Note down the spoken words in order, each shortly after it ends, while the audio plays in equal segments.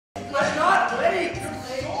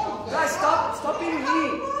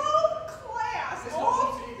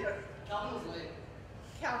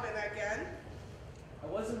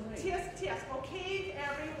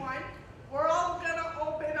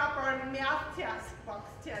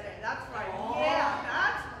textbooks today. That's right. Oh. Yeah,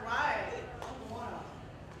 that's right.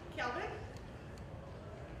 Kelvin?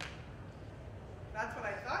 That's what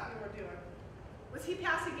I thought you were doing. Was he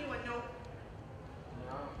passing you a note?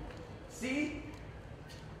 No. See?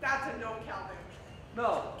 That's a no, Kelvin.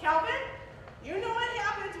 No. Kelvin, you know what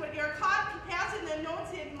happens when you're caught passing the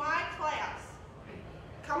notes in my class.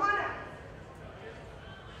 Come on out.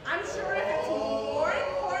 I'm sure if it's more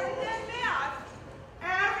important than math,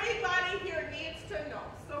 everybody here needs to know.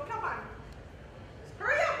 So come on.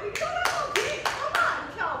 Hurry up, we don't have a week. Come on,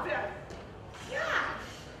 Kelvin. Yeah.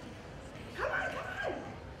 Come on, come on.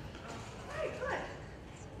 All right, good.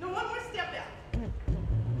 No, one more step back.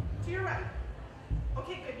 To your right.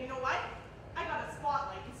 Okay, good. You know what? I got a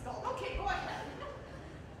spotlight installed. Okay, go ahead.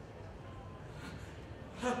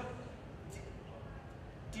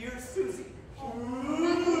 Dear Susie. Come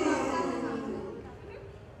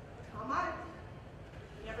on.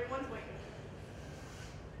 Everyone's waiting.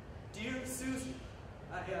 Dear Susie,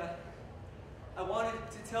 I wanted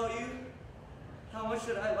to tell you how much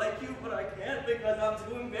that I like you, but I can't because I'm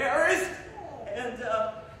too embarrassed. And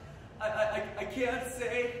I can't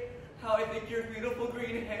say how I think your beautiful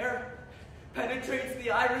green hair penetrates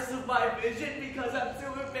the iris of my vision because I'm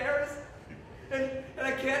too embarrassed. And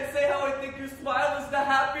I can't say how I think your smile is the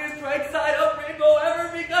happiest right side up rainbow ever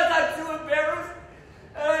because I'm too embarrassed.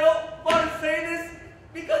 And I don't want to say this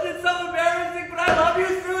because it's so embarrassing, but I love you,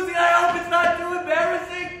 Susie. I hope it's not too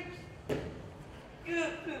embarrassing.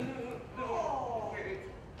 Oh.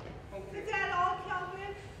 Is that all,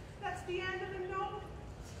 Kelvin? That's the end of the note?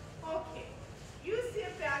 Okay. You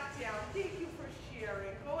sit back down. Thank you for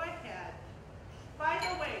sharing. Go ahead. By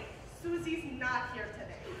the way, Susie's not here today.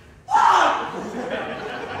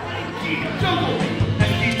 Jungle!